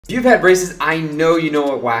If you've had braces, I know you know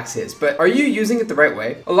what wax is, but are you using it the right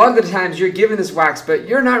way? A lot of the times you're given this wax, but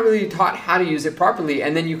you're not really taught how to use it properly,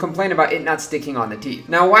 and then you complain about it not sticking on the teeth.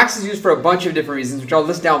 Now, wax is used for a bunch of different reasons, which I'll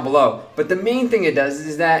list down below, but the main thing it does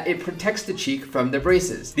is that it protects the cheek from the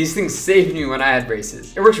braces. These things saved me when I had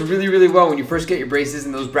braces. It works really, really well when you first get your braces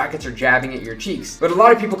and those brackets are jabbing at your cheeks, but a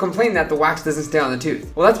lot of people complain that the wax doesn't stay on the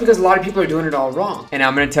tooth. Well, that's because a lot of people are doing it all wrong, and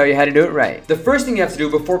I'm going to tell you how to do it right. The first thing you have to do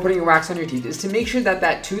before putting your wax on your teeth is to make sure that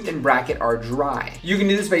that tooth and bracket are dry. You can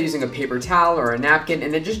do this by using a paper towel or a napkin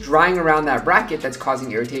and then just drying around that bracket that's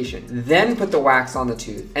causing irritation. Then put the wax on the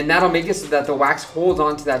tooth, and that'll make it so that the wax holds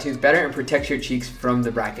onto that tooth better and protects your cheeks from the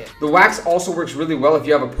bracket. The wax also works really well if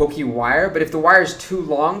you have a pokey wire, but if the wire is too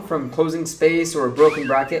long from closing space or a broken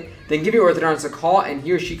bracket, then give your orthodontist a call and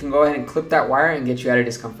he or she can go ahead and clip that wire and get you out of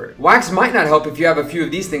discomfort. Wax might not help if you have a few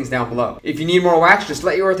of these things down below. If you need more wax, just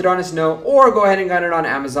let your orthodontist know or go ahead and get it on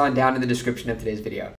Amazon down in the description of today's video.